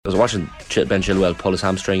was watching Ben Chilwell pull his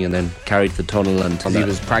hamstring and then carried to the tunnel, and he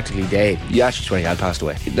was practically dead. Yeah, actually 20 had passed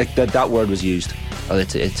away. Like that word was used. Oh,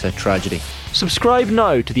 it's a tragedy. Subscribe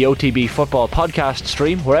now to the OTB Football Podcast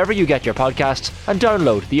stream wherever you get your podcasts, and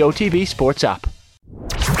download the OTB Sports app.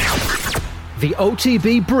 The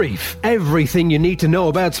OTB Brief. Everything you need to know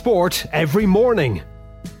about sport every morning.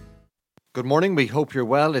 Good morning, we hope you're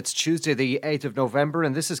well. It's Tuesday the 8th of November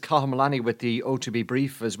and this is Cathal Mullaney with the OTB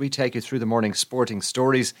Brief as we take you through the morning's sporting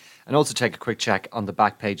stories and also take a quick check on the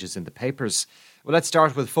back pages in the papers. Well, let's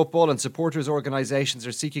start with football, and supporters organisations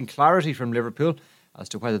are seeking clarity from Liverpool as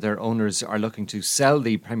to whether their owners are looking to sell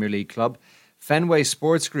the Premier League club. Fenway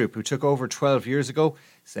Sports Group, who took over 12 years ago,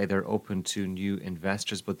 say they're open to new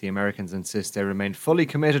investors, but the Americans insist they remain fully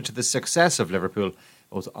committed to the success of Liverpool,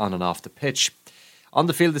 both on and off the pitch. On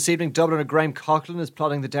the field this evening, Dubliner Graham Coughlin is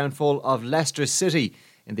plotting the downfall of Leicester City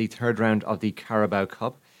in the third round of the Carabao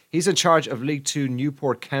Cup. He's in charge of League Two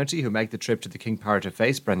Newport County, who make the trip to the King Power to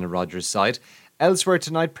face Brendan Rodgers' side. Elsewhere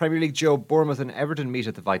tonight, Premier League Joe, Bournemouth and Everton meet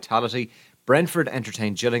at the Vitality. Brentford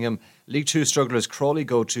entertain Gillingham. League Two strugglers Crawley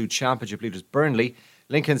go to Championship leaders Burnley.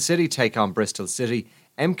 Lincoln City take on Bristol City.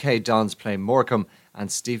 MK Dons play Morecambe and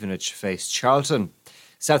Stevenage face Charlton.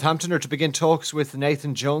 Southampton are to begin talks with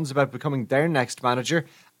Nathan Jones about becoming their next manager.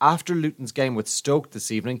 After Luton's game with Stoke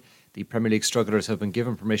this evening, the Premier League strugglers have been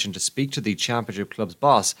given permission to speak to the Championship club's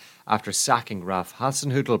boss after sacking Ralph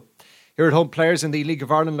Hasenhüttl. Here at home, players in the League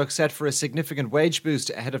of Ireland look set for a significant wage boost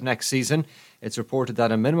ahead of next season. It's reported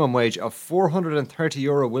that a minimum wage of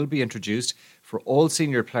 €430 will be introduced for all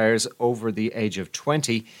senior players over the age of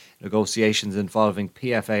 20. Negotiations involving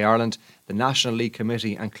PFA Ireland, the National League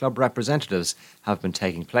Committee and club representatives have been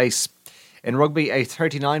taking place. In rugby, a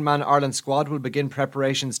 39-man Ireland squad will begin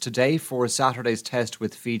preparations today for Saturday's test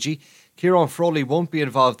with Fiji. Kieran Froley won't be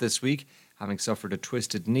involved this week, having suffered a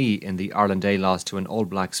twisted knee in the Ireland A loss to an All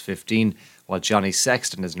Blacks 15, while Johnny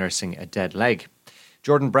Sexton is nursing a dead leg.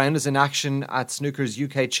 Jordan Brown is in action at snooker's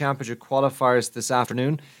UK Championship qualifiers this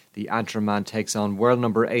afternoon. The Antrim man takes on world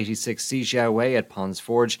number 86 Si Jiawei at Ponds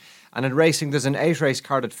Forge. And in racing, there's an 8-race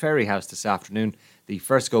card at Ferryhouse this afternoon. The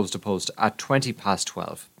first goes to post at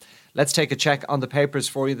 12:20. Let's take a check on the papers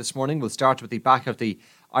for you this morning. We'll start with the back of the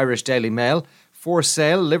Irish Daily Mail. For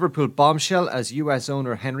sale, Liverpool bombshell as US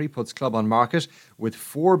owner Henry puts club on market with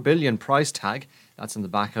 $4 billion price tag. That's in the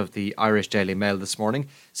back of the Irish Daily Mail this morning.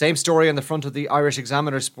 Same story on the front of the Irish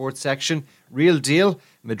Examiner sports section. Real deal,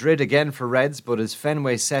 Madrid again for Reds, but is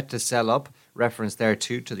Fenway set to sell up? Reference there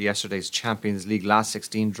too to the yesterday's Champions League last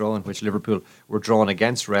 16 draw in which Liverpool were drawn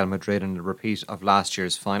against Real Madrid in a repeat of last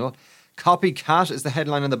year's final. Copycat is the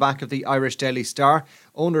headline on the back of the Irish Daily Star.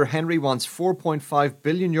 Owner Henry wants €4.5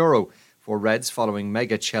 billion for Reds following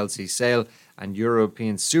mega Chelsea sale, and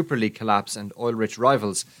European Super League collapse and oil-rich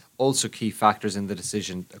rivals also key factors in the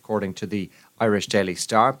decision, according to the Irish Daily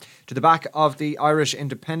Star. To the back of the Irish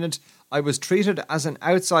Independent, I was treated as an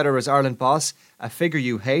outsider as Ireland boss, a figure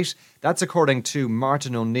you hate. That's according to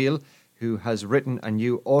Martin O'Neill, who has written a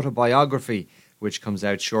new autobiography which comes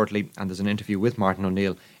out shortly, and there's an interview with Martin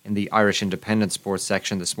O'Neill in the Irish Independent sports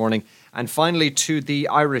section this morning. And finally to the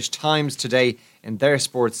Irish Times today in their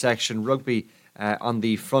sports section, rugby on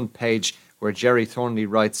the front page, where Jerry Thornley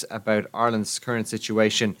writes about Ireland's current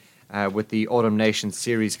situation with the Autumn Nations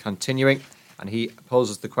series continuing, and he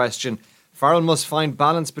poses the question: Farrell must find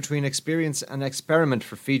balance between experience and experiment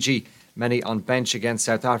for Fiji. Many on bench against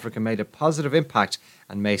South Africa made a positive impact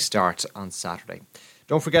and may start on Saturday.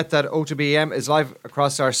 Don't forget that OTBM is live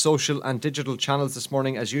across our social and digital channels this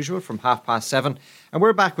morning as usual from 7:30, and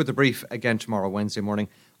we're back with the brief again tomorrow, Wednesday morning.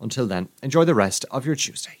 Until then, enjoy the rest of your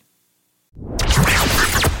Tuesday.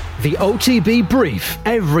 The OTB Brief.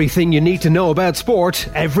 Everything you need to know about sport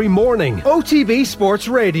every morning. OTB Sports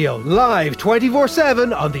Radio. Live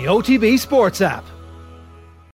 24/7 on the OTB Sports app.